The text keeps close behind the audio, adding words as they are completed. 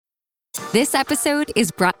This episode is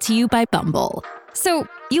brought to you by Bumble. So,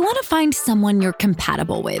 you want to find someone you're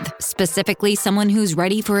compatible with, specifically someone who's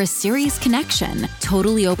ready for a serious connection,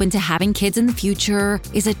 totally open to having kids in the future,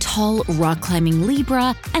 is a tall, rock-climbing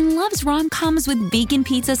Libra, and loves rom-coms with vegan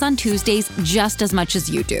pizzas on Tuesdays just as much as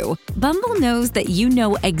you do. Bumble knows that you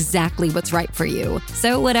know exactly what's right for you.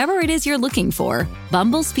 So whatever it is you're looking for,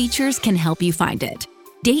 Bumble's features can help you find it.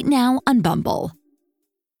 Date now on Bumble.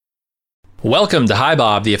 Welcome to Hi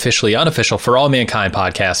Bob, the officially unofficial For All Mankind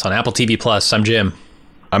podcast on Apple TV+. I'm Jim.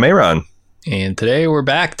 I'm Aaron. And today we're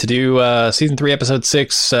back to do Season 3, Episode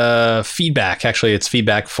 6 feedback. Actually, it's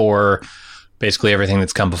feedback for basically everything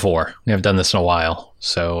that's come before. We haven't done this in a while.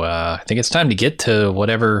 So I think it's time to get to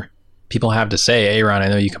whatever people have to say. Aaron, I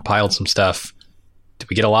know you compiled some stuff. Did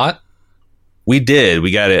we get a lot? We did.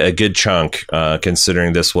 We got a good chunk,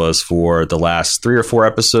 considering this was for the last 3 or 4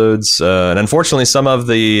 episodes. And unfortunately, some of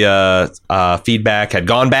the feedback had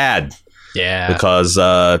gone bad. Yeah. Because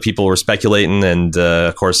people were speculating, and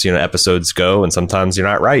of course, episodes go, and sometimes you're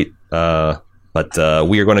not right. But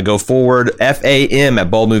we are going to go forward.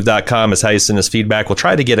 FAM@baldmove.com is how you send us feedback. We'll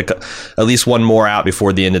try to get at least one more out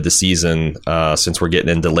before the end of the season, since we're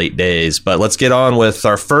getting into late days. But let's get on with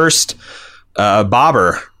our first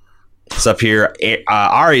bobber. It's up here.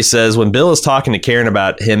 Ari says, when Bill is talking to Karen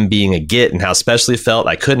about him being a git and how special he felt,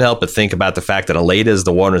 I couldn't help but think about the fact that Aleda is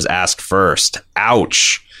the one who's asked first.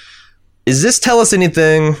 Ouch. Does this tell us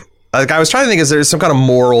anything? Like, I was trying to think, is there some kind of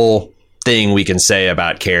moral thing we can say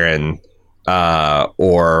about Karen? But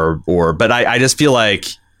I just feel like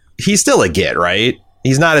he's still a git, right?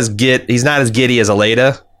 He's not as giddy as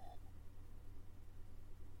Aleda.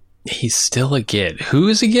 He's still a git. Who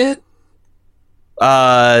is a git?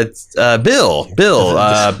 Bill,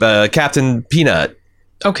 Captain Peanut.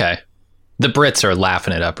 Okay. The Brits are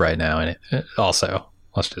laughing it up right now. And also,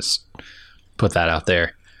 let's just put that out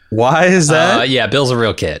there. Why is that? Yeah, Bill's a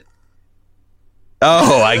real git.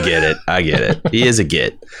 Oh, I get it. He is a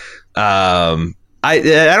git. I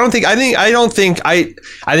think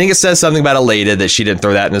it says something about Aleda that she didn't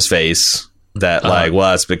throw that in his face. That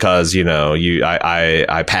well, it's because,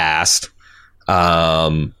 I passed.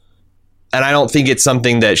 And I don't think it's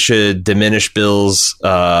something that should diminish Bill's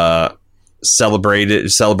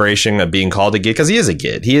celebration of being called a git, because he is a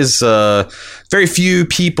git. He is very few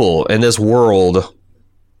people in this world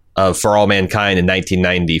of For All Mankind in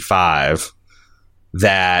 1995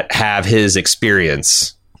 that have his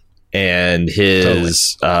experience and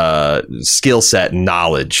his skill set and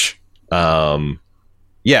knowledge.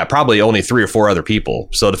 Yeah, probably only 3 or 4 other people.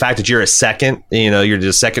 So the fact that you're a second, you're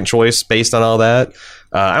just second choice based on all that.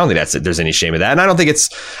 I don't think there's any shame in that, and I don't think it's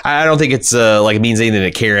like it means anything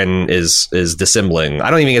that Karen is dissembling.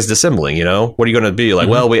 I don't even think it's dissembling. What are you going to be like?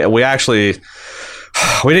 Mm-hmm. Well, we actually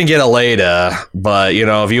we didn't get Aleda, but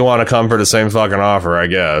if you want to come for the same fucking offer, I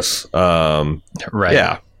guess. Right.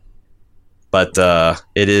 Yeah. But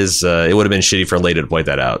it would have been shitty for Aleda to point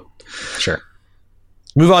that out. Sure.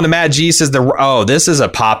 Move on to Matt G says this is a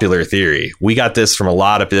popular theory. We got this from a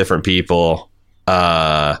lot of different people.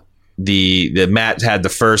 The Matt had the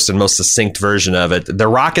first and most succinct version of it. The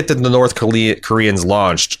rocket that the North Koreans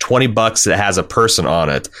launched, $20 that has a person on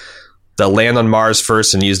it. They'll land on Mars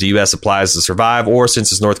first and use the U.S. supplies to survive, or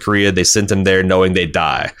since it's North Korea, they sent them there knowing they'd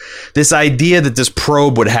die. This idea that this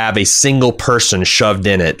probe would have a single person shoved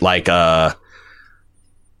in it, like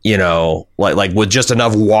with just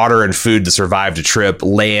enough water and food to survive the trip,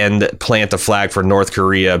 land, plant a flag for North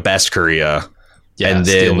Korea, best Korea, and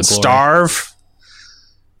then starve.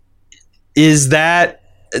 Is that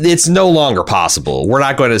it's no longer possible? We're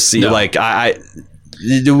not going to see as of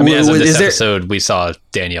this episode, we saw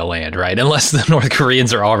Danielle land, right? Unless the North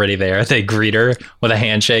Koreans are already there, they greet her with a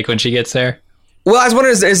handshake when she gets there. Well, I was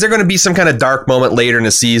wondering, is there going to be some kind of dark moment later in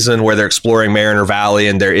the season where they're exploring Mariner Valley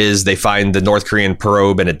and they find the North Korean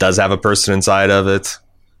probe and it does have a person inside of it?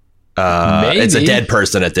 Maybe. It's a dead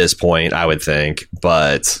person at this point, I would think,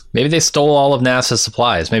 but maybe they stole all of NASA's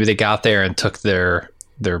supplies. Maybe they got there and took their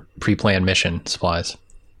pre-planned mission supplies.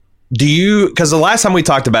 Because the last time we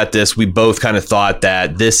talked about this, we both kind of thought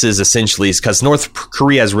that this is essentially, because North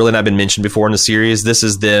Korea has really not been mentioned before in the series. This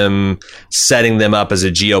is them setting them up as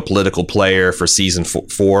a geopolitical player for season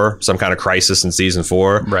 4, some kind of crisis in season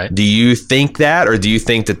 4. Right. Do you think that, or do you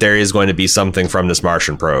think that there is going to be something from this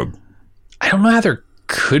Martian probe? I don't know how there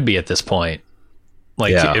could be at this point.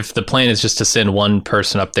 If the plan is just to send one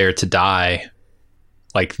person up there to die,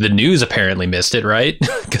 like the news apparently missed it, right?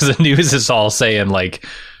 Because the news is all saying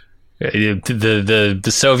the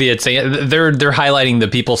Soviets, they're highlighting the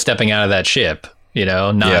people stepping out of that ship,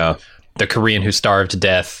 not the Korean who starved to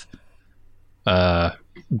death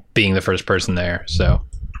being the first person there. So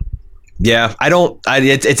Yeah,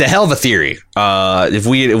 it's a hell of a theory. If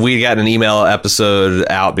we got an email episode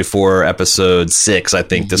out before episode 6, I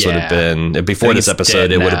think this would have been before this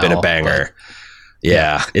episode. It would have been a banger.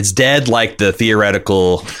 Yeah, it's dead like the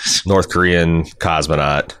theoretical North Korean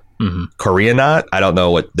cosmonaut. Koreanaut? I don't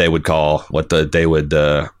know what they would call what does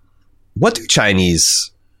the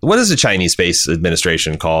Chinese Space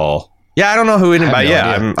Administration call? Yeah, I don't know who anybody.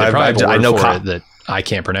 Yeah, I know that I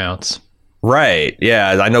can't pronounce. Right.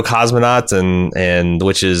 Yeah, I know cosmonauts and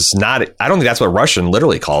which is not. I don't think that's what Russian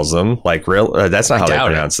literally calls them. Like real. That's not how they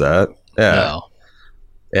pronounce that. Yeah. No.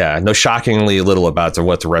 Yeah. Know shockingly little about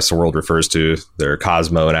what the rest of the world refers to their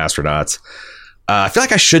Cosmo and astronauts. I feel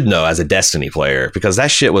like I should know as a Destiny player because that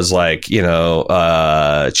shit was like,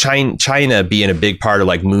 China being a big part of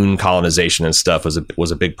like moon colonization and stuff was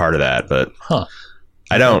a big part of that. But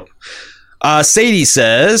I don't. Sadie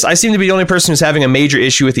says, I seem to be the only person who's having a major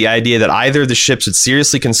issue with the idea that either of the ships would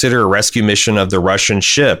seriously consider a rescue mission of the Russian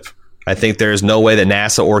ship. I think there is no way that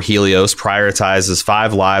NASA or Helios prioritizes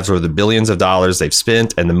 5 lives over the billions of dollars they've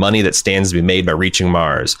spent and the money that stands to be made by reaching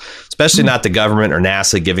Mars, especially not the government or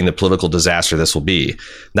NASA giving the political disaster this will be,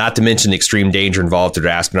 not to mention the extreme danger involved to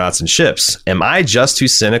their astronauts and ships. Am I just too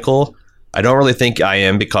cynical? I don't really think I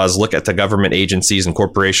am because look at the government agencies and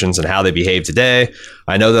corporations and how they behave today.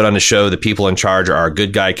 I know that on the show, the people in charge are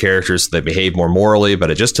good guy characters, so they behave more morally, but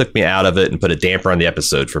it just took me out of it and put a damper on the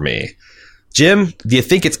episode for me. Jim, do you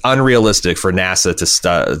think it's unrealistic for NASA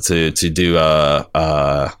to do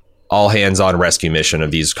a all hands on rescue mission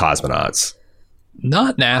of these cosmonauts?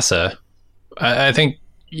 Not NASA. I think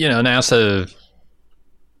NASA.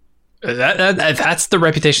 That's the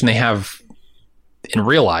reputation they have in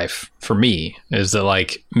real life for me, is that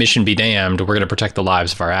like mission be damned, we're going to protect the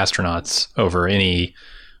lives of our astronauts over any,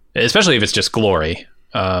 especially if it's just glory.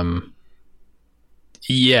 I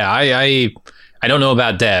don't know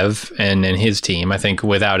about Dev and his team. I think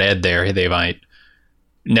without Ed there, they might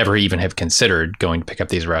never even have considered going to pick up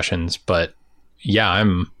these Russians. But yeah,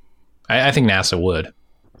 I think NASA would.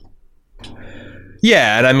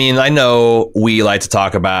 Yeah, and I mean, I know we like to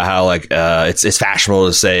talk about how like it's fashionable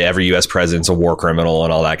to say every U.S. president's a war criminal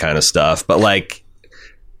and all that kind of stuff, but like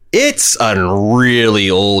it's a really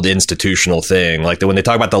old institutional thing. Like when they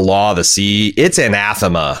talk about the law of the sea, it's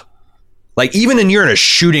anathema. Like even when you're in a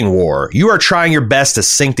shooting war, you are trying your best to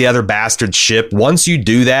sink the other bastard's ship. Once you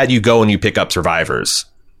do that, you go and you pick up survivors.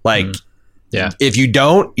 Like, if you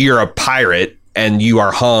don't, you're a pirate and you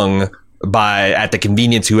are hung at the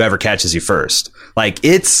convenience whoever catches you first. Like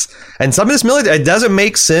and some of this military, it doesn't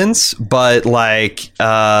make sense, but like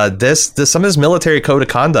some of this military code of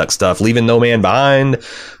conduct stuff, leaving no man behind,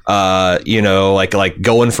 like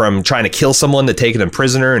going from trying to kill someone to taking them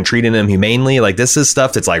prisoner and treating them humanely. Like this is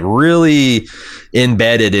stuff that's like really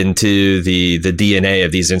embedded into the DNA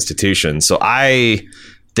of these institutions. So I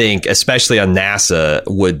think, especially on NASA,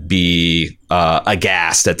 would be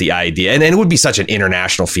aghast at the idea. And it would be such an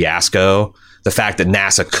international fiasco. The fact that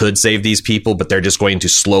NASA could save these people, but they're just going to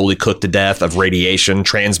slowly cook to death of radiation,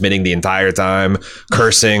 transmitting the entire time,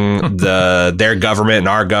 cursing their government and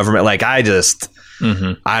our government. Like, I just,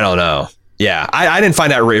 I don't know. Yeah, I didn't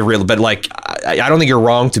find that real, but like, I don't think you're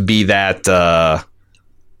wrong to be that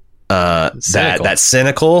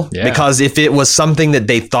cynical, because if it was something that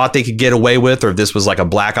they thought they could get away with, or if this was like a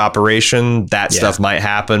black operation, that stuff might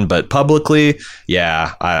happen. But publicly,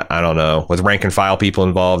 I don't know. With rank and file people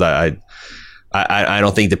involved, I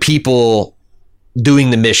don't think the people doing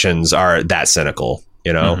the missions are that cynical,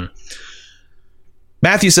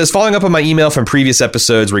 Matthew says, following up on my email from previous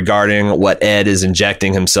episodes regarding what Ed is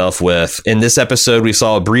injecting himself with, in this episode, we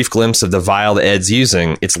saw a brief glimpse of the vial that Ed's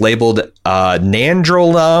using. It's labeled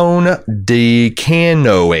nandrolone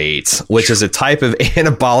decanoate, which is a type of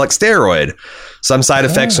anabolic steroid. Some side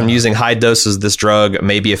effects from using high doses of this drug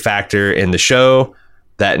may be a factor in the show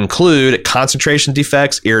that include concentration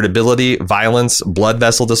defects, irritability, violence, blood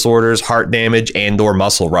vessel disorders, heart damage, and/or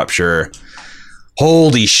muscle rupture.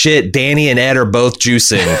 Holy shit, Danny and Ed are both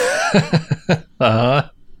juicing.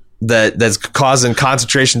 That's causing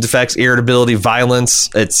concentration defects, irritability, violence.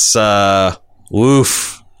 It's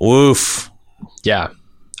woof. Yeah.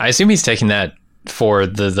 I assume he's taking that for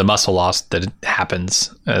the muscle loss that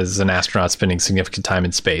happens as an astronaut spending significant time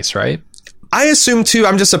in space, right? I assume too.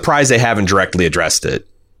 I'm just surprised they haven't directly addressed it.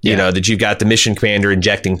 You know, that you've got the mission commander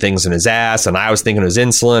injecting things in his ass, and I was thinking it was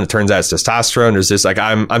insulin. It turns out it's testosterone. There's this, like,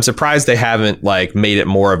 I'm surprised they haven't like made it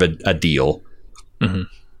more of a deal. And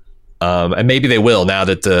maybe they will now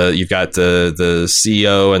that you've got the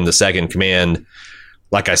CEO and the second command,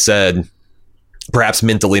 like I said, perhaps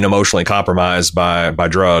mentally and emotionally compromised by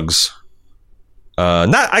drugs.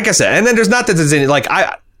 Not like I said, and then there's not that there's any, like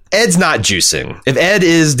Ed's not juicing. If Ed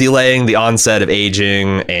is delaying the onset of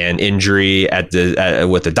aging and injury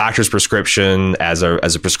with the doctor's prescription as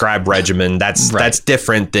a prescribed regimen, that's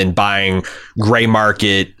different than buying gray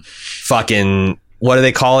market fucking, what do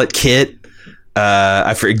they call it? Kit?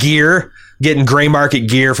 I forget, gear. Getting gray market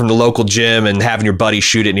gear from the local gym and having your buddy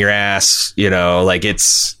shoot it in your ass. You know, like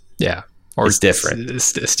it's different.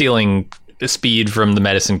 Stealing speed from the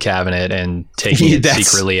medicine cabinet and taking it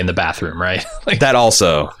secretly in the bathroom, right? Like, that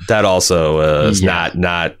also is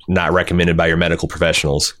not recommended by your medical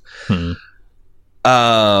professionals.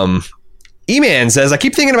 E-Man says, I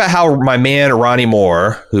keep thinking about how my man Ronnie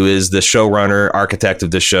Moore, who is the showrunner, architect of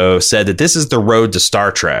the show, said that this is the road to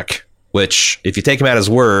Star Trek, which, if you take him at his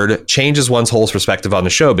word, changes one's whole perspective on the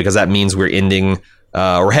show, because that means we're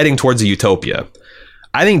heading towards a utopia.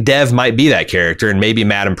 I think Dev might be that character, and maybe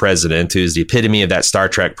Madam President, who's the epitome of that Star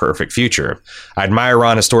Trek perfect future. I admire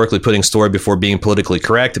Ron historically putting story before being politically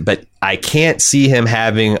correct, but I can't see him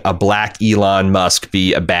having a black Elon Musk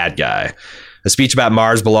be a bad guy. The speech about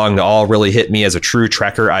Mars belonging to all really hit me as a true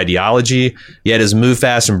Trekker ideology, yet his move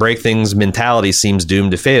fast and break things mentality seems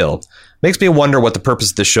doomed to fail. Makes me wonder what the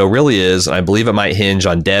purpose of this show really is, and I believe it might hinge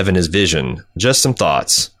on Dev and his vision. Just some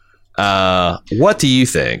thoughts. What do you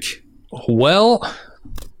think? Well,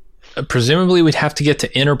 presumably we'd have to get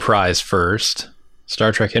to Enterprise first.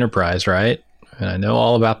 Star Trek Enterprise, right? And I know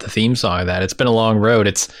all about the theme song of that. It's been a long road.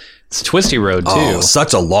 It's a twisty road, too. Oh,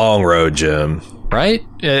 such a long road, Jim. Right?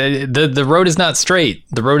 The road is not straight.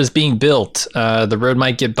 The road is being built. The road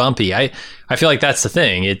might get bumpy. I feel like that's the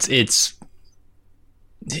thing. It's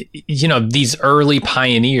you know, these early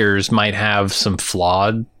pioneers might have some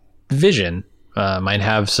flawed vision, might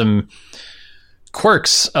have some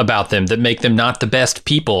quirks about them that make them not the best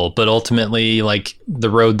people, but ultimately, like, the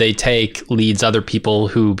road they take leads other people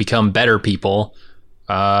who become better people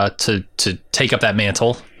to take up that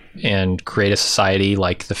mantle and create a society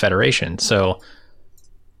like the Federation. So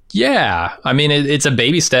yeah, I mean, it's a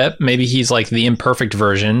baby step. Maybe he's like the imperfect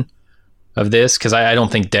version of this, because I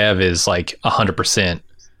don't think Dev is like 100%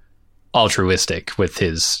 altruistic with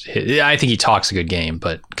his. I think he talks a good game,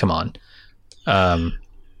 but come on.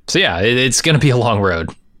 So yeah, it's going to be a long road.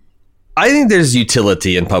 I think there's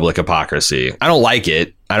utility in public hypocrisy. I don't like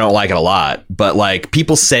it. I don't like it a lot. But like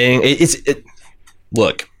people saying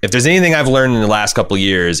look, if there's anything I've learned in the last couple of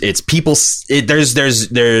years, it's people.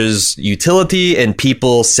 There's utility in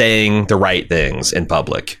people saying the right things in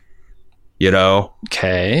public. You know,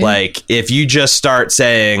 okay. Like if you just start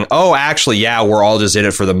saying, "Oh, actually, yeah, we're all just in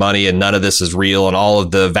it for the money, and none of this is real, and all of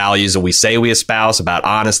the values that we say we espouse about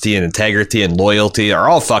honesty and integrity and loyalty are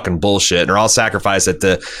all fucking bullshit, and are all sacrificed at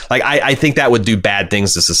the like." I think that would do bad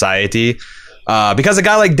things to society. Because a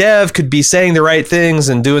guy like Dev could be saying the right things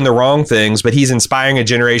and doing the wrong things, but he's inspiring a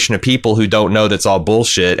generation of people who don't know that's all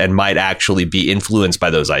bullshit and might actually be influenced by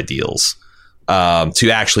those ideals to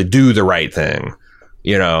actually do the right thing,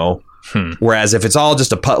 you know? Whereas if it's all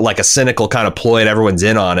just a cynical kind of ploy and everyone's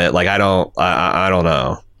in on it, like I don't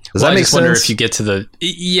know. Does that make sense? I wonder if you get to the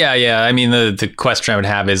yeah. I mean, the question I would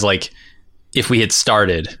have is like, if we had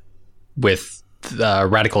started with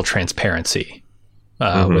radical transparency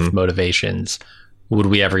with motivations, would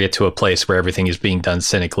we ever get to a place where everything is being done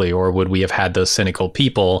cynically, or would we have had those cynical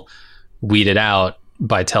people weeded out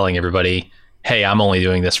by telling everybody, hey, I'm only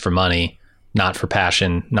doing this for money, not for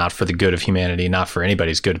passion, not for the good of humanity, not for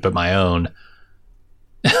anybody's good but my own?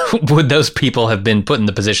 Would those people have been put in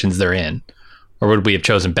the positions they're in? Or would we have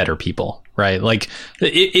chosen better people, right? Like,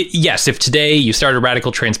 yes, if today you started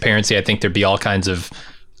radical transparency, I think there'd be all kinds of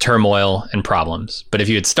turmoil and problems. But if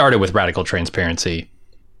you had started with radical transparency,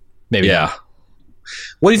 maybe not.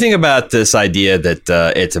 What do you think about this idea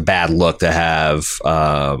that it's a bad look to have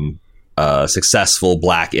a successful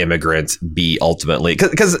black immigrant be ultimately,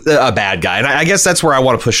 because a bad guy? And I guess that's where I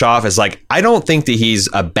want to push off is like, I don't think that he's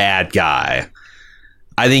a bad guy.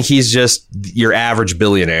 I think he's just your average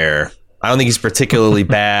billionaire. I don't think he's particularly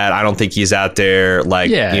bad. I don't think he's out there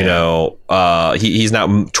like, he's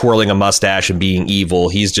not twirling a mustache and being evil.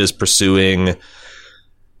 He's just pursuing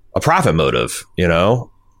a profit motive, you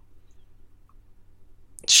know?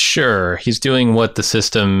 Sure. He's doing what the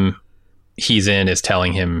system he's in is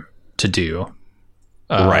telling him to do.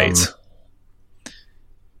 Right.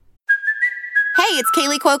 Hey, it's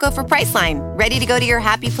Kaylee Cuoco for Priceline. Ready to go to your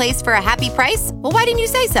happy place for a happy price? Well, why didn't you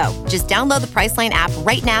say so? Just download the Priceline app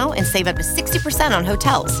right now and save up to 60% on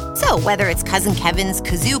hotels. So whether it's Cousin Kevin's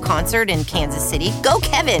Kazoo Concert in Kansas City, go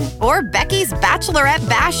Kevin, or Becky's Bachelorette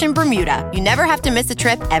Bash in Bermuda, you never have to miss a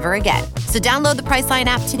trip ever again. So download the Priceline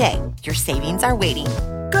app today. Your savings are waiting.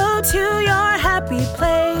 Go to your happy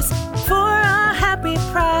place for a happy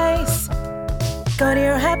price. Go to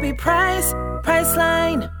your happy price,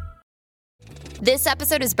 Priceline. This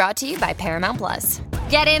episode is brought to you by Paramount Plus.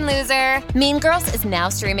 Get in, loser! Mean Girls is now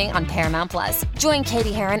streaming on Paramount Plus. Join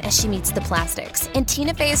Katie Heron as she meets the plastics in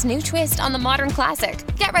Tina Fey's new twist on the modern classic.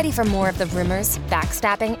 Get ready for more of the rumors,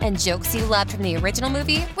 backstabbing, and jokes you loved from the original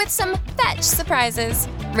movie with some fetch surprises.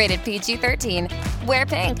 Rated PG-13. Wear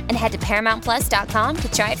pink and head to ParamountPlus.com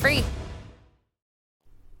to try it free.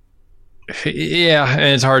 Yeah,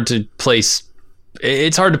 and it's hard to place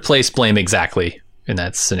blame exactly in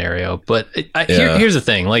that scenario. But here's the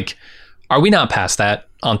thing: like, are we not past that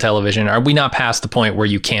on television? Are we not past the point where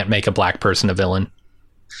you can't make a black person a villain?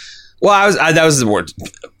 Well, that was the word.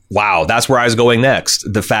 Wow, that's where I was going next.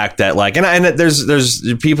 The fact that like, and there's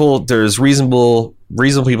reasonable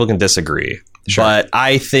people can disagree, sure. But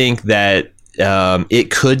I think that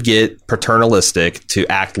it could get paternalistic to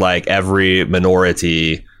act like every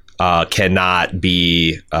minority cannot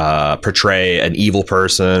be portray an evil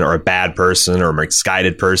person or a bad person or a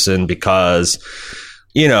misguided person because,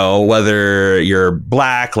 you know, whether you're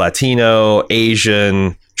black, Latino,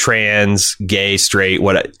 Asian, trans, gay, straight,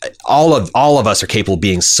 all of us are capable of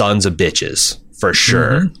being sons of bitches for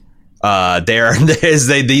sure. Mm-hmm.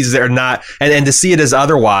 They're not, and to see it as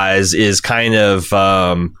otherwise is kind of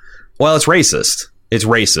it's racist. It's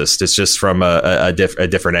racist. It's just from a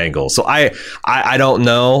different angle. So I don't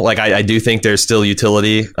know. Like I do think there's still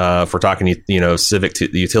utility if we're talking, civic to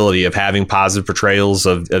the utility of having positive portrayals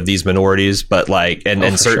of these minorities, but like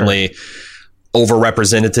and certainly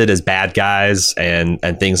overrepresented as bad guys and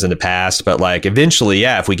things in the past. But like eventually,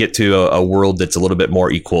 yeah, if we get to a world that's a little bit more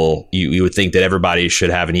equal, you would think that everybody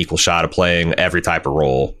should have an equal shot of playing every type of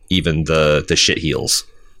role, even the shit heels.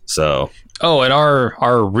 So. Oh, and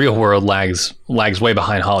our real world lags way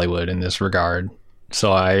behind Hollywood in this regard.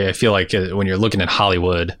 So I feel like when you're looking at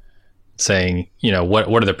Hollywood, saying, what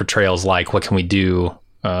are the portrayals like? What can we do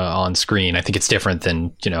on screen? I think it's different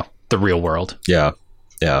than, the real world. Yeah.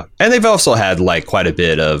 Yeah. And they've also had like quite a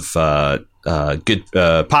bit of good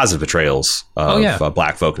positive portrayals of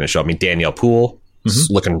black folk in the show. I mean, Danielle Poole is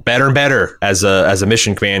looking better and better as a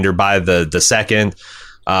mission commander by the second.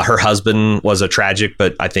 Her husband was a tragic,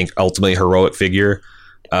 but I think ultimately heroic figure.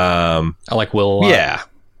 I like Will. Yeah,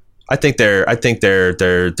 I think they're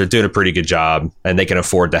doing a pretty good job, and they can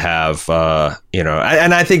afford to have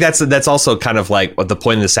and I think that's also kind of like what the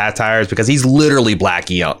point of the satire is, because he's literally Black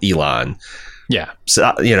Elon. Yeah,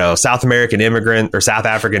 so, South American immigrant or South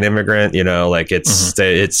African immigrant. Like it's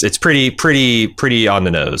pretty on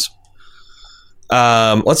the nose.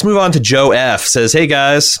 Let's move on to Joe F. Says, "Hey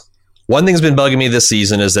guys. One thing's been bugging me this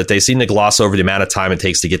season is that they seem to gloss over the amount of time it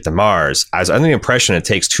takes to get to Mars. I was under the impression it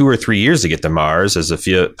takes 2 or 3 years to get to Mars,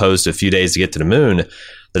 opposed to a few days to get to the moon. Did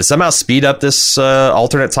it somehow speed up this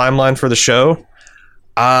alternate timeline for the show?"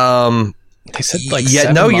 They said like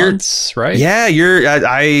 7 months, right? Yeah,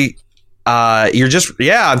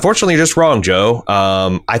 unfortunately, you're just wrong, Joe.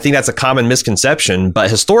 I think that's a common misconception, but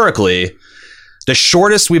historically, the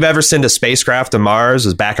shortest we've ever sent a spacecraft to Mars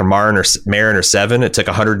was back in Mariner 7. It took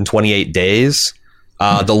 128 days.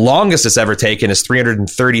 The longest it's ever taken is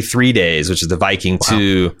 333 days, which is the Viking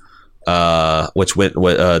 2,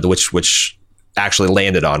 which actually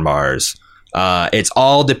landed on Mars. It's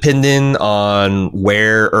all dependent on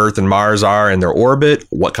where Earth and Mars are in their orbit,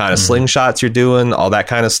 what kind of slingshots you're doing, all that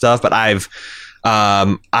kind of stuff. But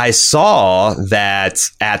I saw that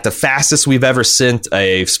at the fastest we've ever sent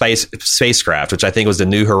a spacecraft, which I think was the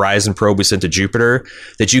New Horizon probe we sent to Jupiter,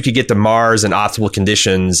 that you could get to Mars in optimal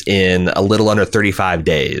conditions in a little under 35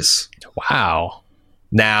 days. Wow.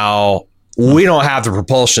 Now, we don't have the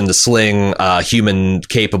propulsion to sling a human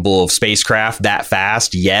capable of spacecraft that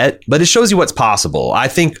fast yet, but it shows you what's possible. I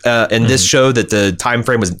think in this show that the time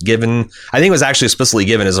frame was given, I think it was actually explicitly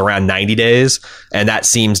given as around 90 days, and that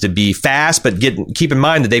seems to be fast. But keep in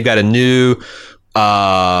mind that they've got a new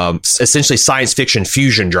essentially science fiction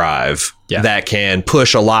fusion drive that can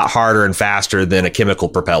push a lot harder and faster than a chemical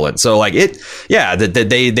propellant. So like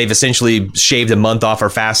they've essentially shaved a month off our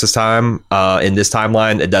fastest time in this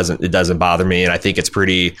timeline. It doesn't bother me, and I think it's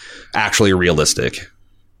pretty actually realistic.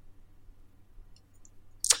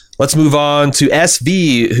 Let's move on to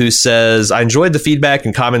SV, who says, "I enjoyed the feedback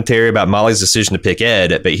and commentary about Molly's decision to pick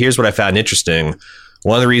Ed, but here's what I found interesting.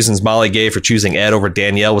 One of the reasons Molly gave for choosing Ed over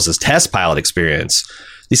Danielle was his test pilot experience.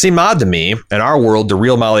 These seem odd to me. In our world, the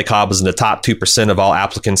real Molly Cobb was in the top 2% of all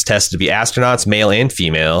applicants tested to be astronauts, male and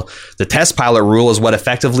female. The test pilot rule is what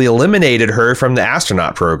effectively eliminated her from the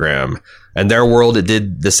astronaut program. In their world, it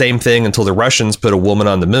did the same thing until the Russians put a woman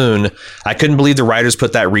on the moon. I couldn't believe the writers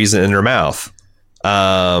put that reason in her mouth."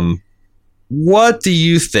 What do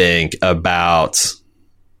you think about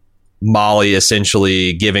Molly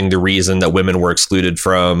essentially giving the reason that women were excluded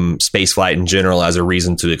from spaceflight in general as a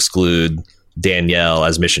reason to exclude Danielle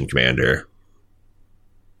as mission commander.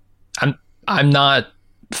 I'm not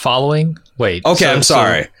following. Wait. Okay, I'm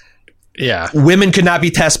sorry. Yeah. Women could not be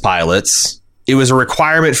test pilots. It was a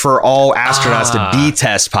requirement for all astronauts to be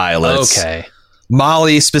test pilots. Okay.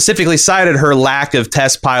 Molly specifically cited her lack of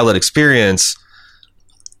test pilot experience.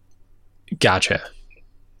 Gotcha.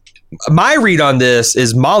 My read on this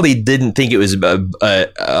is Molly didn't think it was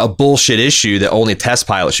a bullshit issue that only test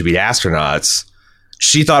pilots should be astronauts.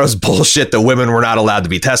 She thought it was bullshit that women were not allowed to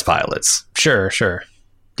be test pilots. Sure.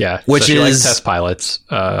 Yeah, which so is test pilots.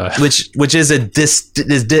 Which is a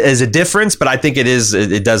difference, but I think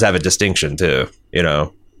it does have a distinction too. You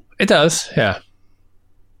know, it does. Yeah,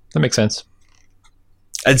 that makes sense.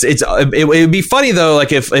 It would be funny though,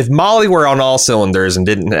 like if Molly were on all cylinders and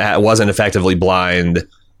wasn't effectively blind,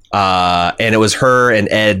 and it was her and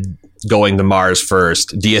Ed going to Mars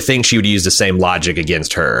first, do you think she would use the same logic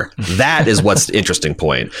against her? That is what's the interesting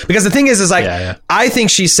point. Because the thing is like, I think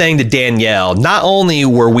she's saying to Danielle, not only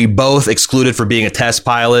were we both excluded for being a test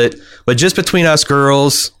pilot, but just between us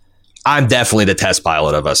girls, I'm definitely the test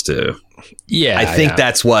pilot of us two. Yeah, I think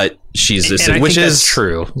that's what she's, which is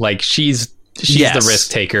true. Like she's the risk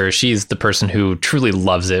taker. She's the person who truly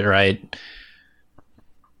loves it, right?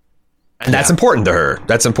 And that's important to her.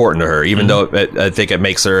 That's important to her, even though I think it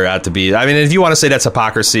makes her out to be. I mean, if you want to say that's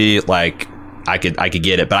hypocrisy, like I could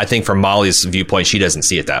get it, but I think from Molly's viewpoint, she doesn't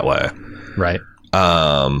see it that way. Right.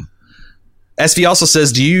 SV also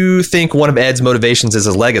says, do you think one of Ed's motivations is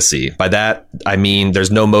his legacy? By that, I mean,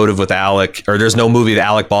 there's no motive with Alec, or there's no movie with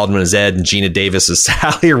Alec Baldwin as Ed and Gina Davis as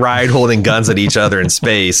Sally Ride holding guns at each other in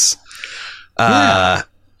space. Yeah,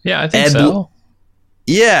 I think so.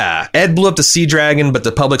 Yeah, Ed blew up the Sea Dragon, but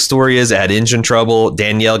the public story is it had engine trouble.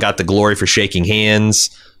 Danielle got the glory for shaking hands.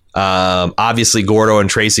 Obviously, Gordo and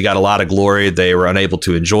Tracy got a lot of glory they were unable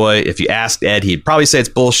to enjoy. If you asked Ed, he'd probably say it's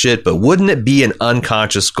bullshit, but wouldn't it be an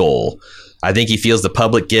unconscious goal? I think he feels the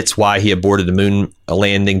public gets why he aborted the moon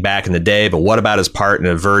landing back in the day, but what about his part in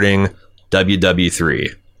averting WW3?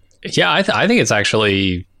 Yeah, I think it's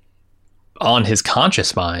actually on his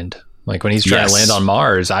conscious mind. Like when he's trying to land on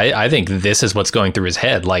Mars, I think this is what's going through his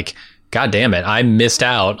head. Like, God damn it, I missed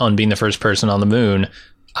out on being the first person on the moon.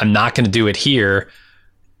 I'm not going to do it here.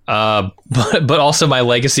 But also my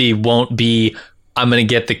legacy won't be, I'm going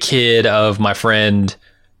to get the kid of my friend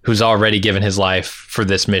who's already given his life for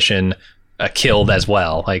this mission killed as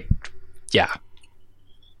well. Like, yeah.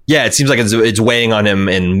 Yeah, it seems like it's weighing on him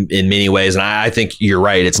in many ways, and I think you're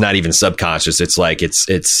right. It's not even subconscious. It's like it's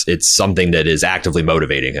something that is actively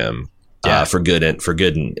motivating him for good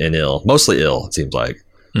and ill, mostly ill. It seems like.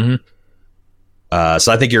 Mm-hmm.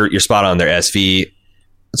 So I think you're spot on there, SV.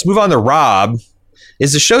 Let's move on to Rob.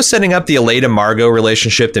 Is the show setting up the Aleida Margot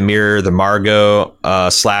relationship to mirror the Margot /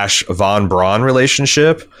 Von Braun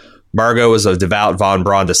relationship? Margot was a devout Von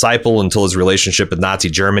Braun disciple until his relationship with Nazi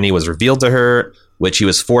Germany was revealed to her, which he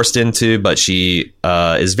was forced into, but she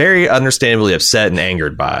is very understandably upset and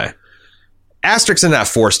angered by. Asterix in that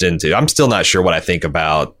forced into. I'm still not sure what I think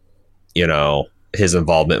about, his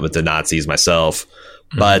involvement with the Nazis myself.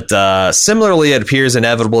 But similarly, it appears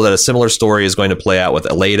inevitable that a similar story is going to play out with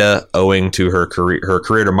Aleida, owing to her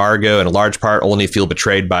career to Margot, and in large part only feel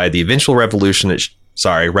betrayed by the eventual revelation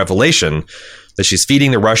that she's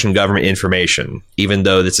feeding the Russian government information, even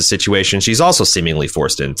though it's a situation she's also seemingly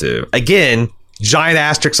forced into. Again, giant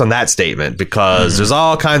asterisk on that statement, because there's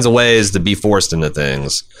all kinds of ways to be forced into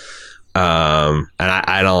things. And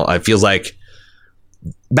I feels like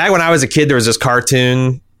back when I was a kid, there was this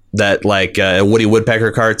cartoon that like a Woody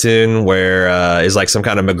Woodpecker cartoon where is like some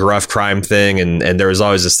kind of McGruff crime thing. And there was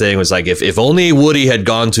always this thing was like, if only Woody had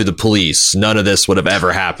gone to the police, none of this would have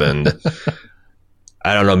ever happened.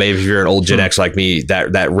 I don't know. Maybe if you're an old Gen X like me,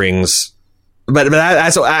 that rings. But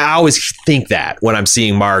I always think that when I'm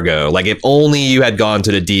seeing Margot, like if only you had gone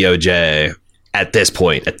to the DOJ at this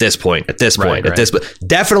point, definitely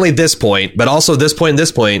this point, but also this point and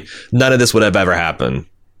this point, none of this would have ever happened.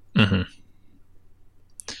 Mm-hmm.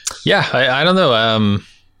 Yeah, I don't know.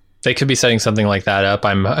 They could be setting something like that up.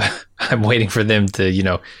 I'm waiting for them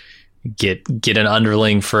to, get an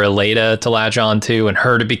underling for Aleida to latch on to and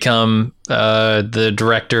her to become the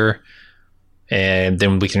director. And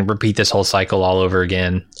then we can repeat this whole cycle all over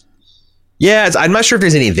again. Yeah, I'm not sure if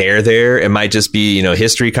there's any there. It might just be,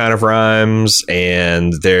 history kind of rhymes,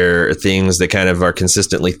 and there are things that kind of are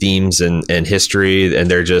consistently themes and history, and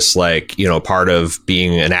they're just like, part of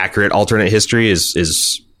being an accurate alternate history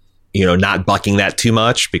is not bucking that too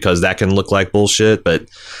much, because that can look like bullshit. But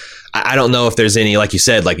I don't know if there's any, like you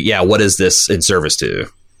said, like, yeah, what is this in service to?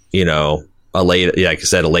 Aleda, like I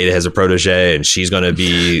said, Aleda has a protege, and she's going to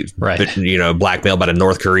be, blackmailed by the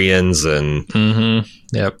North Koreans, and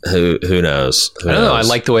Yep. Who knows? I don't know. I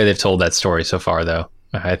like the way they've told that story so far, though.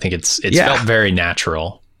 I think it's felt very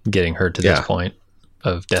natural getting her to this point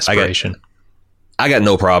of desperation. I got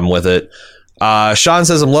no problem with it. Sean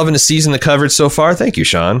says, I'm loving the season, the coverage so far. Thank you,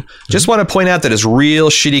 Sean. Just want to point out that it's real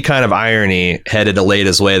shitty kind of irony headed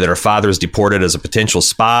Aleda's way that her father is deported as a potential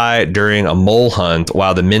spy during a mole hunt,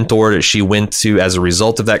 while the mentor that she went to as a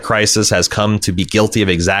result of that crisis has come to be guilty of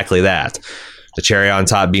exactly that. The cherry on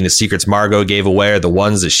top being the secrets Margot gave away are the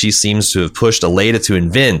ones that she seems to have pushed Aleda to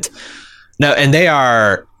invent. Now, and they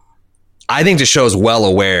are, I think the show is well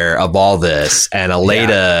aware of all this, and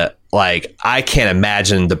Aleda, like, I can't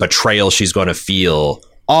imagine the betrayal she's going to feel,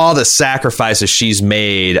 all the sacrifices she's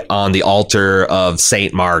made on the altar of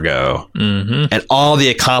Saint Margot, and all the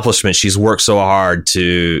accomplishments she's worked so hard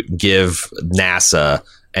to give NASA,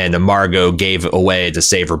 and Margot gave away to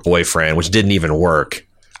save her boyfriend, which didn't even work.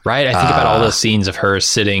 Right. I think about all those scenes of her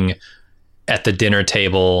sitting at the dinner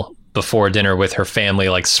table before dinner with her family,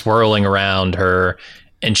 like swirling around her,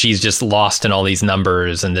 and she's just lost in all these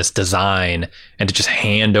numbers and this design, and to just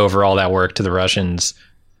hand over all that work to the Russians,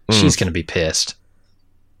 she's going to be pissed.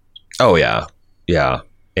 Oh yeah. Yeah.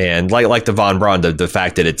 And like the Von Braun, the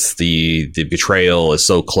fact that it's the betrayal is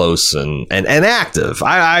so close and active.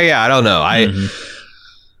 I don't know.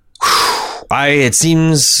 It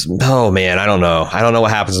seems, oh man, I don't know. I don't know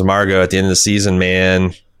what happens to Margot at the end of the season,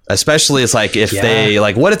 man. Especially it's like if they,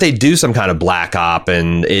 like, what if they do some kind of black op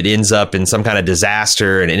and it ends up in some kind of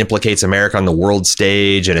disaster and it implicates America on the world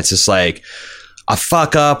stage, and it's just like a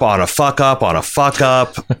fuck up on a fuck up on a fuck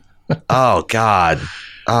up. Oh God.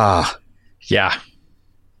 Yeah.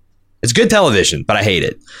 It's good television, but I hate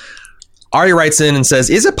it. Ari writes in and says,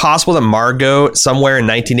 is it possible that Margot, somewhere in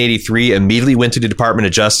 1983, immediately went to the Department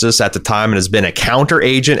of Justice at the time and has been a counter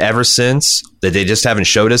agent ever since, that they just haven't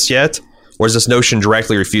showed us yet? Or is this notion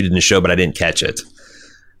directly refuted in the show, but I didn't catch it?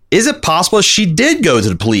 Is it possible she did go to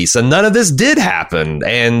the police and none of this did happen?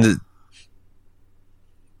 And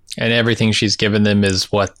everything she's given them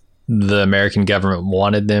is what the American government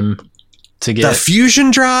wanted them to get? The fusion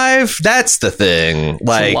drive? That's the thing.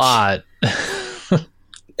 Like, it's a lot.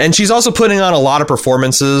 And she's also putting on a lot of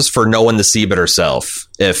performances for no one to see but herself.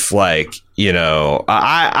 If, like,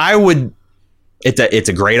 I would... It's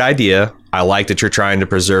a great idea. I like that you're trying to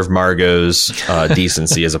preserve Margot's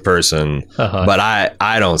decency as a person, but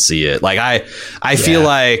I don't see it. Like, I feel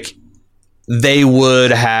like they would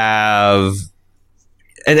have...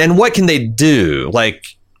 And what can they do? Like,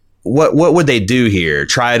 what would they do here?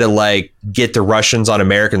 Try to, like, get the Russians on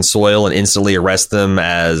American soil and instantly arrest them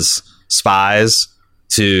as spies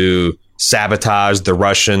to sabotage the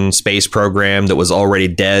Russian space program that was already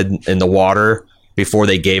dead in the water before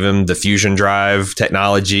they gave him the fusion drive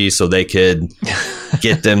technology so they could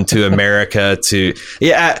get them to America to...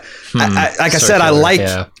 Yeah, like I said, I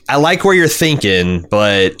like where you're thinking,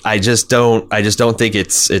 but I just don't think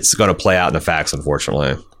it's going to play out in the facts,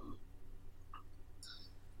 unfortunately.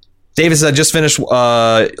 Davis, I just finished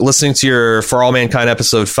listening to your For All Mankind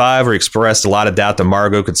episode 5, where you expressed a lot of doubt that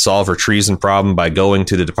Margot could solve her treason problem by going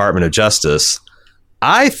to the Department of Justice.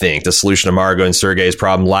 I think the solution to Margot and Sergei's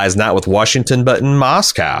problem lies not with Washington, but in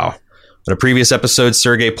Moscow. In a previous episode,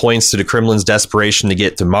 Sergei points to the Kremlin's desperation to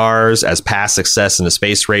get to Mars, as past success in the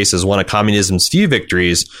space race is one of communism's few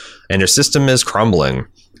victories, and their system is crumbling.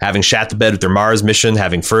 Having shat the bed with their Mars mission,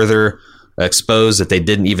 having further exposed that they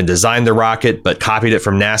didn't even design the rocket, but copied it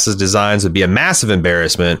from NASA's designs, would be a massive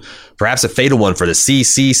embarrassment, perhaps a fatal one for the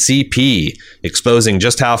CCCP, exposing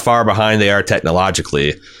just how far behind they are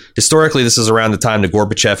technologically. Historically, this is around the time that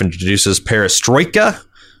Gorbachev introduces perestroika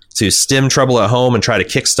to stem trouble at home and try to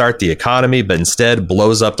kickstart the economy, but instead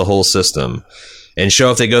blows up the whole system. And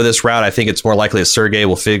show if they go this route, I think it's more likely that Sergei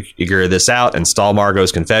will figure this out and stall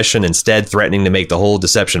Margot's confession, instead threatening to make the whole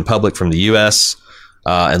deception public from the U.S.,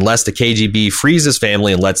 unless the KGB frees his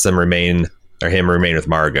family and lets them remain with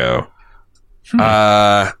Margot.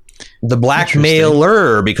 The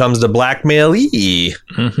blackmailer becomes the blackmailee.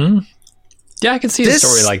 Mm-hmm. Yeah, I can see a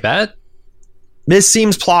story like that. This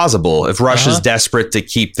seems plausible if Russia's desperate to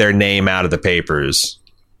keep their name out of the papers.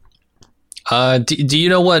 Do you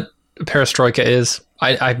know what perestroika is?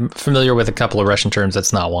 I'm familiar with a couple of Russian terms.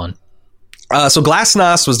 That's not one. So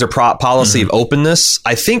Glasnost was their policy of openness.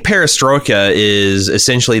 I think perestroika is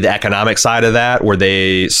essentially the economic side of that, where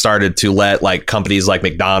they started to let, like, companies like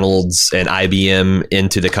McDonald's and IBM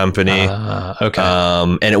into the company. Okay.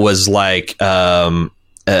 And it was like a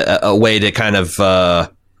way to kind of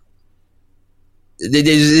it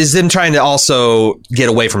is them trying to also get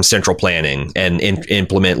away from central planning and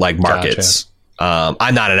implement like markets. Gotcha.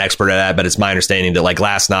 I'm not an expert at that, but it's my understanding that like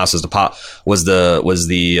Glasnost was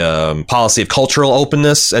the policy of cultural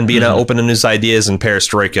openness and being open to new ideas, and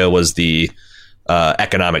Perestroika was the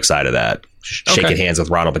economic side of that, shaking hands with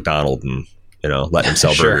Ronald McDonald and letting him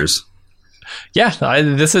sell burgers. Yeah,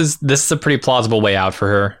 this is a pretty plausible way out for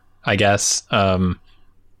her, I guess.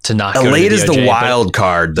 To not go Elate to the is DOJ, the wild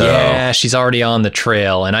card, though. Yeah, she's already on the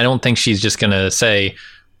trail, and I don't think she's just going to say,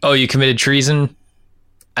 "Oh, you committed treason?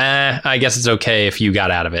 I guess it's okay if you got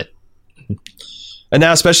out of it." And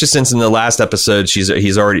now, especially since in the last episode,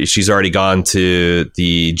 she's already gone to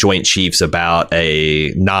the Joint Chiefs about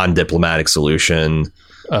a non-diplomatic solution.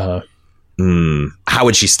 How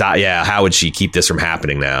would she stop? Yeah, how would she keep this from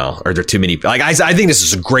happening now? Are there too many? Like, I think this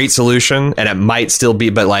is a great solution, and it might still be,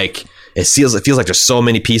 but like it feels like there's so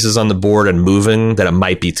many pieces on the board and moving that it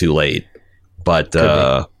might be too late. But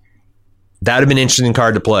that would have been an interesting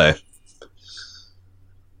card to play.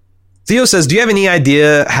 Theo says, do you have any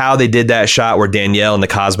idea how they did that shot where Danielle and the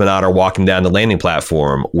cosmonaut are walking down the landing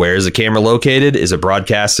platform? Where is the camera located? Is it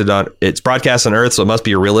broadcasted on? It's broadcast on Earth, so it must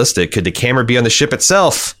be realistic. Could the camera be on the ship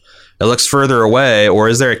itself? It looks further away, or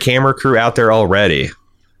is there a camera crew out there already?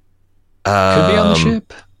 Could be on the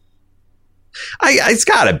ship. It's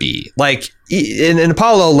gotta be. Like in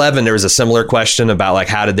Apollo 11, there was a similar question about like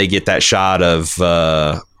how did they get that shot of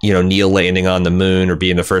Neil landing on the moon or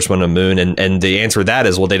being the first one on the moon, and the answer to that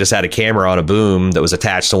is, well, they just had a camera on a boom that was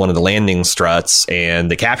attached to one of the landing struts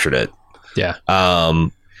and they captured it. Yeah.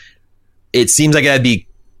 It seems like that'd be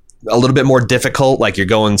a little bit more difficult, like you're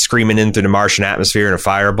going screaming in through the Martian atmosphere in a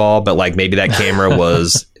fireball, but like maybe that camera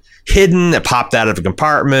was hidden, it popped out of a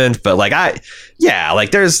compartment, but like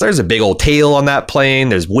there's a big old tail on that plane,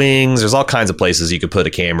 there's wings, there's all kinds of places you could put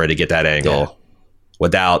a camera to get that angle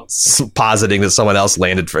without positing that someone else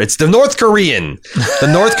landed for it's the North Korean.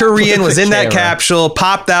 The North Korean was in that capsule,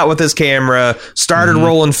 popped out with his camera, started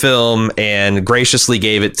rolling film, and graciously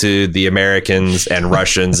gave it to the Americans and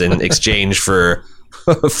Russians in exchange for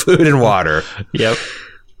food and water. Yep.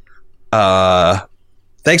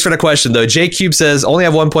 Thanks for the question, though. J Cube says, only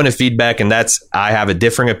have one point of feedback, and that's I have a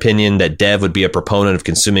differing opinion that Dev would be a proponent of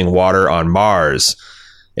consuming water on Mars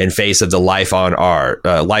in face of the life on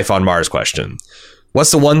Mars question.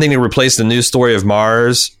 What's the one thing to replace the news story of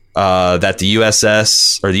Mars that the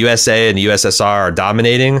USS or the USA and the USSR are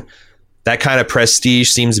dominating? That kind of prestige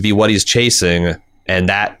seems to be what he's chasing, and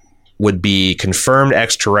that would be confirmed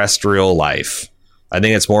extraterrestrial life. I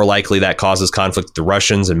think it's more likely that causes conflict with the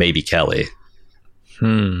Russians and maybe Kelly.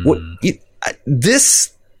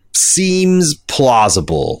 This seems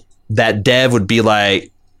plausible that Dev would be like,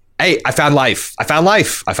 hey, I found life.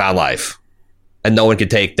 And no one can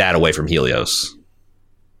take that away from Helios.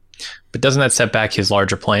 But doesn't that set back his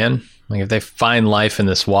larger plan? Like if they find life in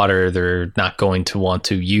this water, they're not going to want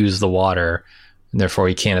to use the water, and therefore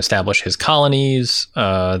he can't establish his colonies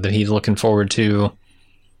that he's looking forward to.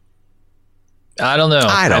 I don't know.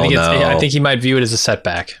 I think he might view it as a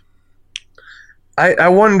setback. I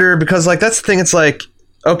wonder, because like that's the thing. It's like,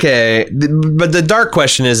 okay, but the dark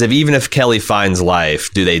question is, even if Kelly finds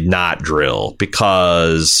life, do they not drill?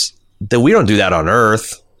 Because we don't do that on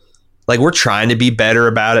Earth. Like we're trying to be better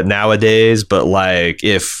about it nowadays, but like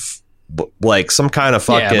if like some kind of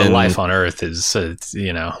fucking but life on Earth is it's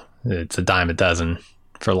a dime a dozen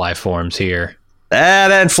for life forms here.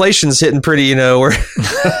 That inflation's hitting pretty, we're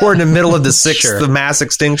in the middle of the sixth of mass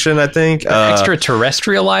extinction, I think.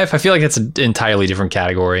 Extraterrestrial life? I feel like it's an entirely different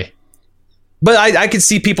category. But I could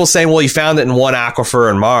see people saying, well, you found it in one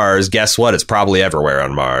aquifer on Mars. Guess what? It's probably everywhere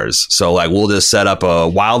on Mars. So like we'll just set up a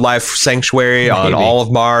wildlife sanctuary on all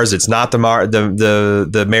of Mars. It's not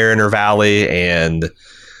the Mariner Valley. And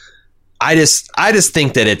I just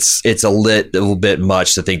think that it's a little bit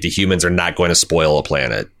much to think the humans are not going to spoil a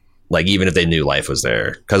planet. Like, even if they knew life was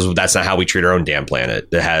there, because that's not how we treat our own damn planet.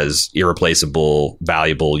 It has irreplaceable,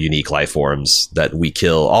 valuable, unique life forms that we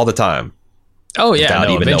kill all the time. Oh, yeah.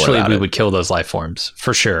 No, eventually we would kill those life forms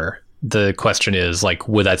for sure. The question is, like,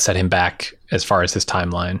 would that set him back as far as his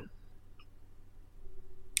timeline?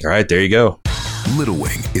 All right, there you go. Little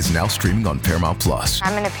Wing is now streaming on Paramount Plus.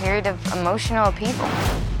 I'm in a period of emotional upheaval.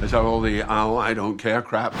 Is that all the I don't care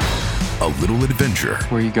crap? A little adventure.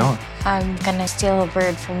 Where are you going? I'm gonna steal a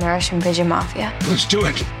bird from the Russian pigeon mafia. Let's do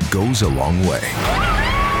it. Goes a long way.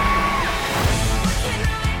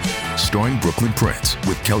 Starring Brooklyn Prince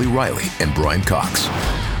with Kelly Riley and Brian Cox.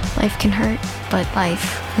 Life can hurt, but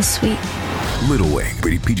life is sweet. Little Wing,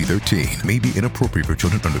 rated PG-13, may be inappropriate for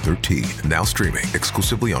children under 13. Now streaming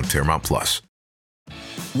exclusively on Paramount Plus.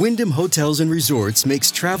 Wyndham Hotels & Resorts makes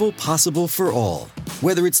travel possible for all.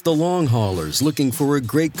 Whether it's the long haulers looking for a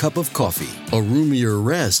great cup of coffee, a roomier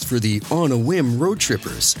rest for the on-a-whim road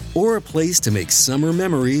trippers, or a place to make summer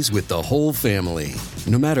memories with the whole family.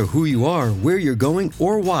 No matter who you are, where you're going,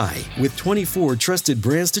 or why, with 24 trusted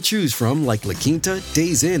brands to choose from like La Quinta,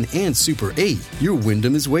 Days Inn, and Super 8, your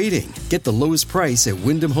Wyndham is waiting. Get the lowest price at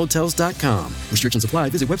WyndhamHotels.com. Restrictions apply.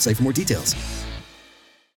 Visit website for more details.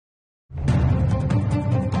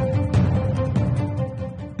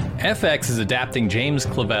 FX is adapting James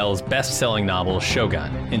Clavell's best-selling novel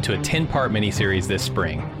Shogun into a 10-part miniseries this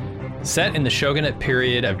spring. Set in the shogunate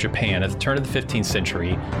period of Japan at the turn of the 15th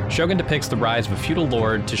century, Shogun depicts the rise of a feudal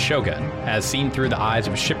lord to shogun, as seen through the eyes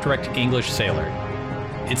of a shipwrecked English sailor.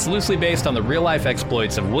 It's loosely based on the real-life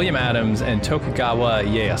exploits of William Adams and Tokugawa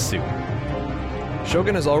Ieyasu.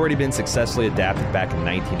 Shogun has already been successfully adapted back in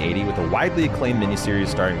 1980 with a widely acclaimed miniseries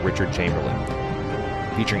starring Richard Chamberlain,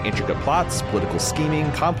 featuring intricate plots, political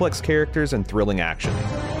scheming, complex characters, and thrilling action.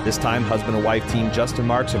 This time, husband and wife team Justin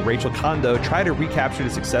Marks and Rachel Kondo try to recapture the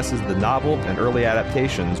successes of the novel and early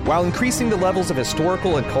adaptations while increasing the levels of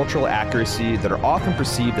historical and cultural accuracy that are often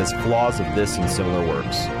perceived as flaws of this and similar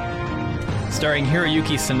works. Starring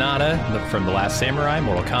Hiroyuki Sanada from The Last Samurai,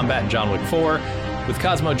 Mortal Kombat, and John Wick 4, with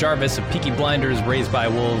Cosmo Jarvis of Peaky Blinders, Raised by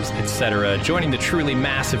Wolves, etc., joining the truly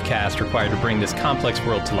massive cast required to bring this complex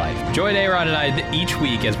world to life. Join Aaron and I each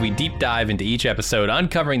week as we deep dive into each episode,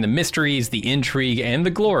 uncovering the mysteries, the intrigue, and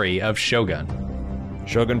the glory of Shogun.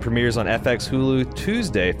 Shogun premieres on FX Hulu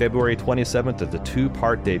Tuesday, February 27th at the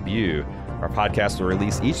 2-part debut. Our podcast will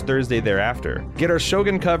release each Thursday thereafter. Get our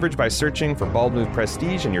Shogun coverage by searching for Bald Move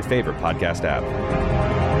Prestige in your favorite podcast app.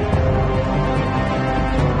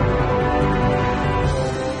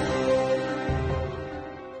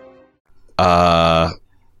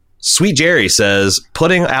 Sweet Jerry says,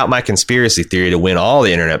 putting out my conspiracy theory to win all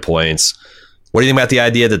the internet points. What do you think about the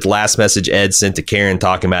idea that the last message Ed sent to Karen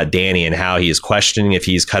talking about Danny and how he is questioning if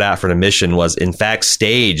he's cut out for the mission was in fact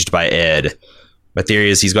staged by Ed? My theory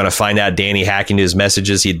is he's going to find out Danny hacking to his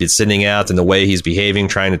messages he'd been sending out and the way he's behaving,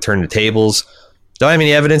 trying to turn the tables. Don't have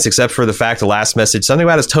any evidence except for the fact the last message, something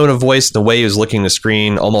about his tone of voice and the way he was looking at the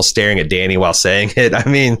screen, almost staring at Danny while saying it. I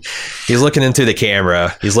mean, he's looking into the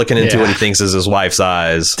camera. He's looking into what he thinks is his wife's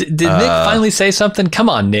eyes. Did Nick finally say something? Come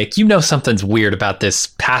on, Nick. You know something's weird about this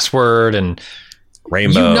password and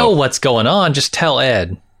Rainbow. You know what's going on. Just tell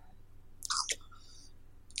Ed.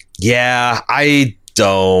 Yeah, I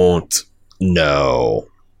don't know.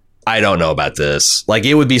 I don't know about this. Like,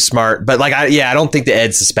 it would be smart, but like, I don't think that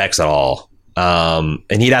Ed suspects at all.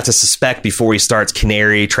 And he'd have to suspect before he starts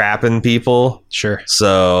canary trapping people. Sure.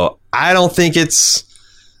 So I don't think it's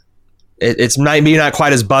maybe not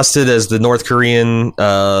quite as busted as the North Korean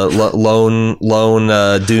lone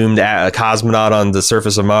doomed cosmonaut on the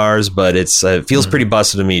surface of Mars, but it feels pretty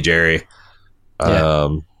busted to me, Jerry. Yeah.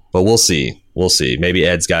 But we'll see. We'll see. Maybe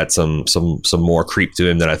Ed's got some more creep to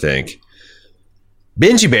him than I think.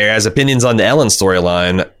 Benji Bear has opinions on the Ellen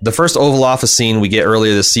storyline. The first Oval Office scene we get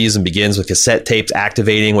earlier this season begins with cassette tapes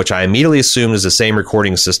activating, which I immediately assumed is the same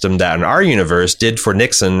recording system that in our universe did for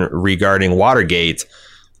Nixon regarding Watergate,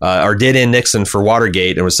 or did in Nixon for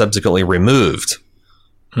Watergate and was subsequently removed.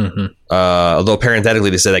 Mm-hmm. Although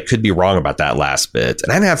parenthetically they said I could be wrong about that last bit,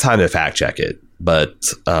 and I didn't have time to fact check it. But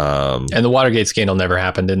and the Watergate scandal never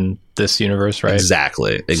happened in this universe, right?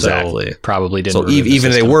 Exactly. So probably didn't. So even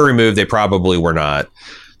if they were removed, they probably were not.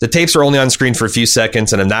 The tapes are only on screen for a few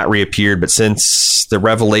seconds and have not reappeared. But since the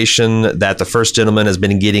revelation that the first gentleman has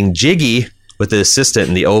been getting jiggy with the assistant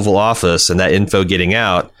in the Oval Office and that info getting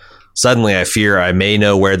out, suddenly I fear I may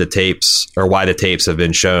know where the tapes or why the tapes have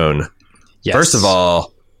been shown. Yes. First of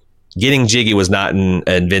all, getting jiggy was not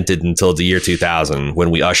invented until the year 2000 when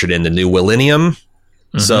we ushered in the new millennium.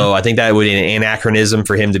 Mm-hmm. So I think that would be an anachronism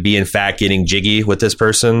for him to be, in fact, getting jiggy with this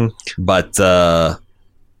person. But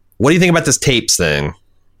what do you think about this tapes thing?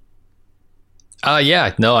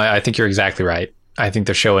 I think you're exactly right. I think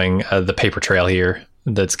they're showing the paper trail here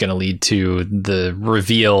that's going to lead to the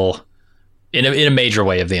reveal in a major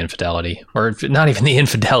way of the infidelity, or not even the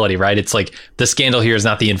infidelity, right? It's like the scandal here is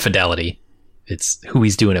not the infidelity. It's who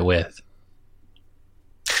he's doing it with.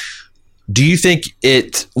 Do you think how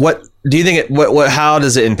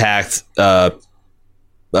does it impact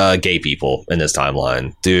gay people in this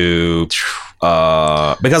timeline?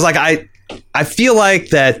 Because like I feel like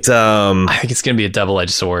that I think it's going to be a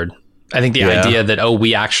double-edged sword. I think the idea that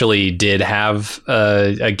we actually did have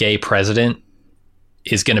a gay president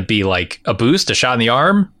is going to be like a boost, a shot in the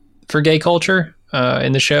arm for gay culture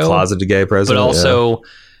in the show. Closeted gay president, but also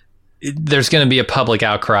there's going to be a public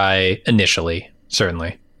outcry initially,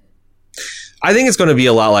 certainly. I think it's going to be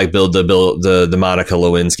a lot like the Monica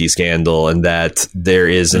Lewinsky scandal, and that there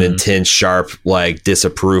is an intense, sharp like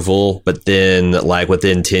disapproval, but then like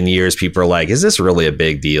within 10 years, people are like, "Is this really a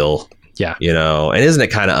big deal?" Yeah, you know, and isn't it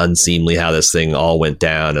kind of unseemly how this thing all went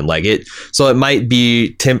down? And like it, so it might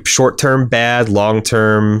be short term bad, long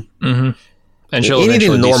term, and she'll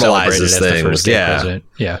anything eventually normalizes things.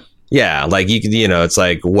 Yeah, like you know, it's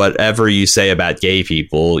like whatever you say about gay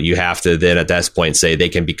people, you have to then at that point say they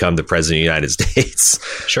can become the president of the United States.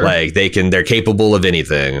 Sure, like they're capable of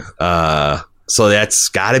anything. So that's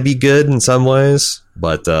got to be good in some ways,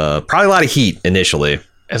 but probably a lot of heat initially.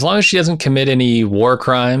 As long as she doesn't commit any war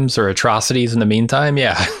crimes or atrocities in the meantime,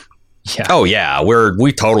 yeah. Oh yeah,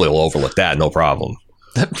 we totally will overlook that, no problem.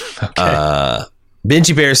 Okay.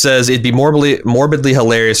 Benji Bear says it'd be morbidly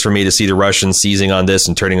hilarious for me to see the Russians seizing on this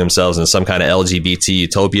and turning themselves into some kind of LGBT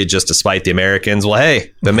utopia just to spite the Americans. Well,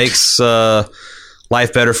 hey, that makes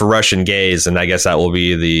life better for Russian gays, and I guess that will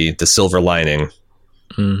be the silver lining.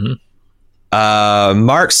 Mm-hmm.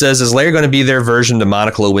 Mark says, is Larry going to be their version to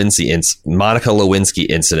Monica Lewinsky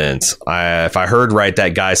incident? If I heard right,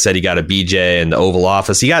 that guy said he got a BJ in the Oval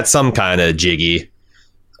Office. He got some kind of jiggy.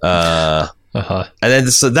 And then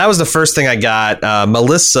so that was the first thing I got.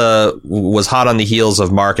 Melissa was hot on the heels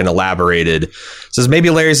of Mark and elaborated. Says maybe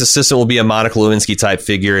Larry's assistant will be a Monica Lewinsky type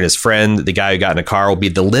figure, and his friend, the guy who got in a car, will be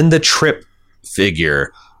the Linda Tripp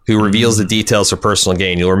figure who reveals the details for personal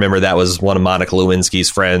gain. You'll remember that was one of Monica Lewinsky's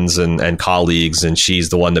friends and colleagues, and she's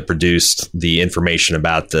the one that produced the information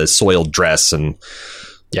about the soiled dress. And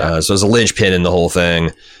so it was a linchpin in the whole thing.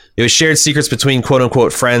 It was shared secrets between quote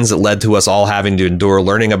unquote friends that led to us all having to endure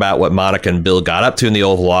learning about what Monica and Bill got up to in the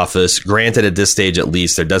Oval Office. Granted, at this stage, at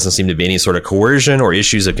least, there doesn't seem to be any sort of coercion or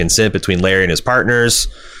issues of consent between Larry and his partners.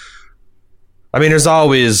 I mean, there's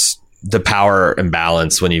always the power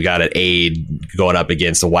imbalance when you've got an aide going up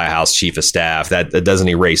against the White House chief of staff. That doesn't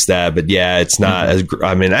erase that. But yeah, it's not as,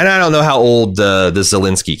 I mean, and I don't know how old the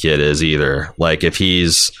Zelensky kid is either. Like if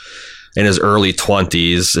he's in his early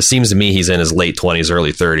 20s, it seems to me he's in his late 20s,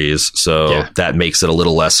 early 30s. So that makes it a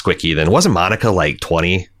little less squicky than, wasn't Monica like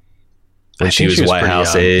 20 when she was White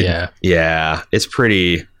House aide? Yeah. It's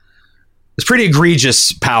pretty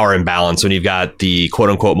egregious power imbalance when you've got the quote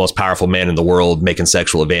unquote most powerful man in the world making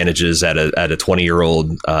sexual advantages at a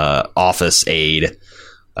 20-year-old office aide.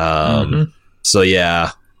 So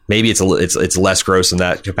yeah, maybe it's less gross in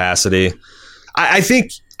that capacity. I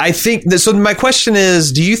think so. My question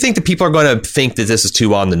is, do you think that people are going to think that this is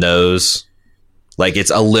too on the nose? Like it's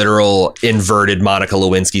a literal inverted Monica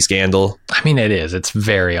Lewinsky scandal? I mean, it is. It's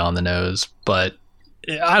very on the nose, but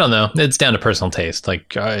I don't know. It's down to personal taste.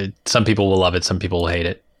 Like some people will love it. Some people will hate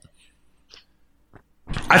it.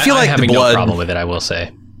 I feel like having the blood, no problem with it, I will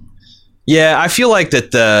say. Yeah, I feel like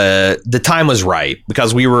that the time was right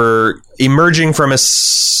because we were emerging from a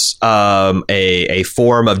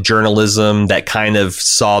form of journalism that kind of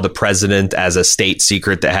saw the president as a state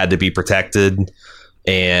secret that had to be protected.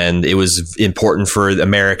 And it was important for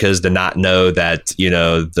Americans to not know that, you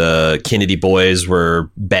know, the Kennedy boys were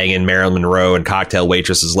banging Marilyn Monroe and cocktail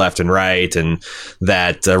waitresses left and right. And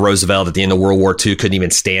that Roosevelt at the end of World War II couldn't even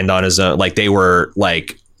stand on his own. Like they were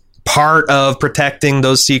like part of protecting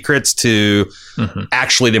those secrets to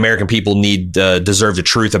actually the American people deserve the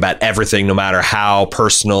truth about everything, no matter how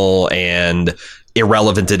personal and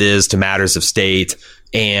irrelevant it is to matters of state.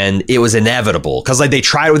 And it was inevitable because like they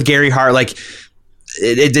tried with Gary Hart, like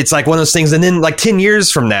it's like one of those things. And then like 10 years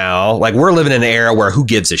from now, like we're living in an era where who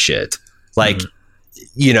gives a shit? Like,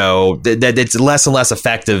 you know, that it's less and less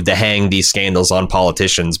effective to hang these scandals on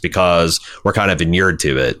politicians because we're kind of inured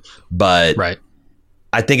to it. But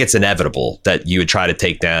I think it's inevitable that you would try to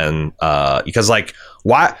take down because like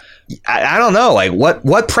why? I don't know. Like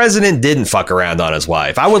what president didn't fuck around on his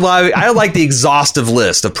wife? I would like the exhaustive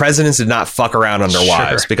list of presidents that did not fuck around on their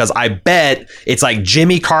wives, because I bet it's like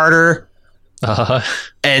Jimmy Carter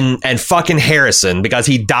and fucking Harrison, because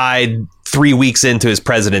he died 3 weeks into his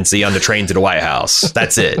presidency on the train to the White House.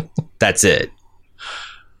 That's it. That's it.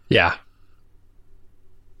 Yeah.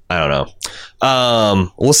 I don't know.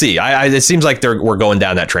 We'll see. It seems like we're going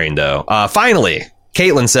down that train, though. Finally,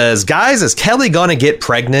 Caitlin says, guys, is Kelly gonna get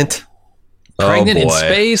pregnant? Pregnant in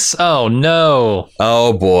space? Oh, no.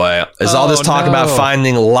 Oh, boy. Is all this talk about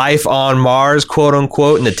finding life on Mars, quote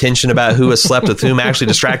unquote, and the tension about who has slept with whom actually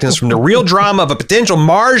distracting us from the real drama of a potential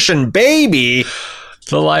Martian baby?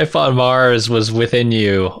 The life on Mars was within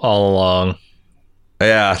you all along.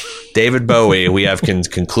 Yeah. David Bowie, we have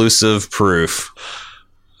conclusive proof.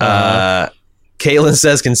 Caitlin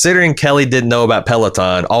says, considering Kelly didn't know about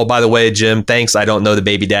Peloton. Oh, by the way, Jim, thanks. I don't know the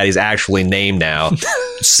baby daddy's actually named now.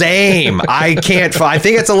 Same. I can't. I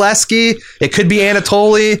think it's Oleski. It could be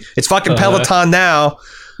Anatoly. It's fucking Peloton now.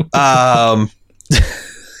 I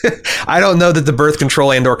don't know that the birth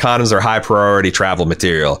control and/or condoms are high priority travel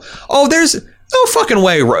material. Oh, there's no fucking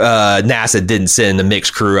way NASA didn't send a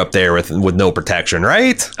mixed crew up there with no protection,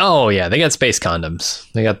 right? Oh, yeah. They got space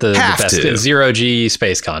condoms. They got the best 0G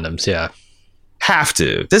space condoms. Yeah. Have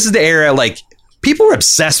to. This is the era, like, people were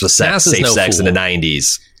obsessed with safe sex in the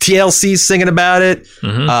 90s. TLC's singing about it.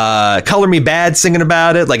 Color Me Bad singing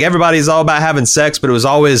about it. Like, everybody's all about having sex, but it was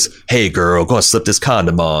always, hey, girl, go slip this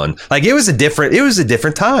condom on. Like, it was a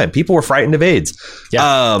different time. People were frightened of AIDS.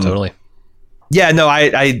 Yeah, totally. Yeah, no,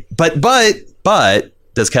 but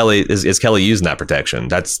does Kelly is Kelly using that protection?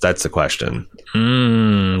 That's the question.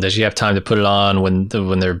 Does she have time to put it on when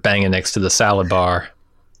they're banging next to the salad bar?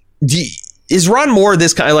 Is Ron Moore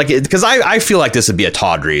this kind of like, because I feel like this would be a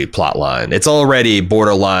tawdry plot line. It's already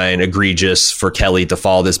borderline egregious for Kelly to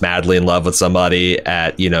fall this madly in love with somebody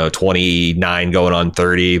at 29 going on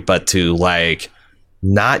 30, but to like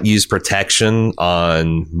not use protection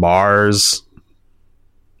on Mars.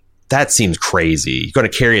 That seems crazy. You're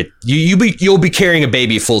going to carry it. You'll be carrying a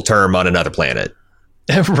baby full term on another planet.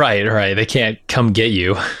 Right. They can't come get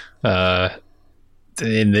you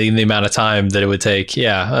in the amount of time that it would take.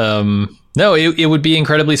 Yeah. No, it would be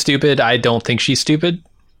incredibly stupid. I don't think she's stupid,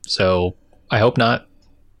 so I hope not.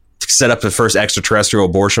 Set up the first extraterrestrial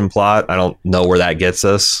abortion plot. I don't know where that gets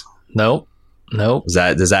us. Nope. Does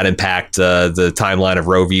that impact the timeline of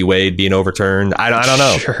Roe v. Wade being overturned? I don't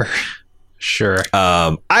know. Sure.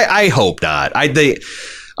 I hope not.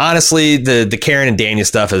 Honestly, the Karen and Daniel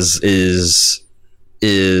stuff is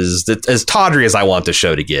as tawdry as I want the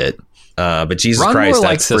show to get. But Jesus Ron Christ, Moore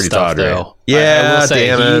that's likes pretty tawdry. Though. Yeah, I will say,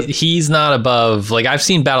 damn it. He's not above. Like, I've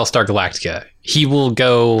seen Battlestar Galactica. He will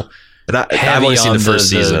go. I've only seen the first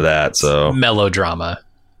season of that, so melodrama.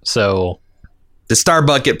 So, did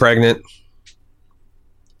Starbuck get pregnant?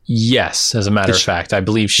 Yes, as a matter of fact, I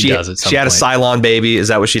believe she does. At some she had point. a Cylon baby. Is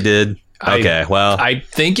that what she did? Okay, well, I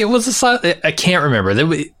think it was I can't remember.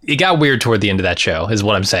 It got weird toward the end of that show, is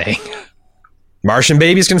what I'm saying. Martian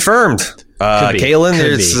baby's confirmed.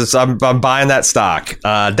 Caitlin, I'm buying that stock.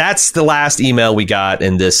 That's the last email we got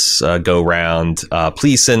in this go round.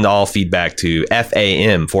 Please send all feedback to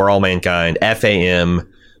FAM for all mankind.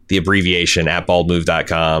 FAM, the abbreviation, at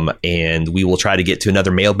baldmove.com, and we will try to get to another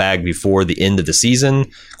mailbag before the end of the season.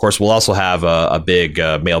 Of course, we'll also have a big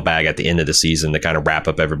mailbag at the end of the season to kind of wrap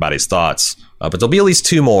up everybody's thoughts. But there'll be at least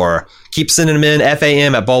two more. Keep sending them in.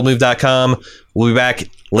 FAM at baldmove.com. We'll be back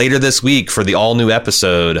later this week for the all new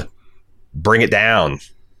episode. Bring it down.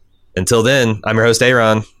 Until then, I'm your host,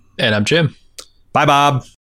 Aaron. And I'm Jim. Bye, Bob.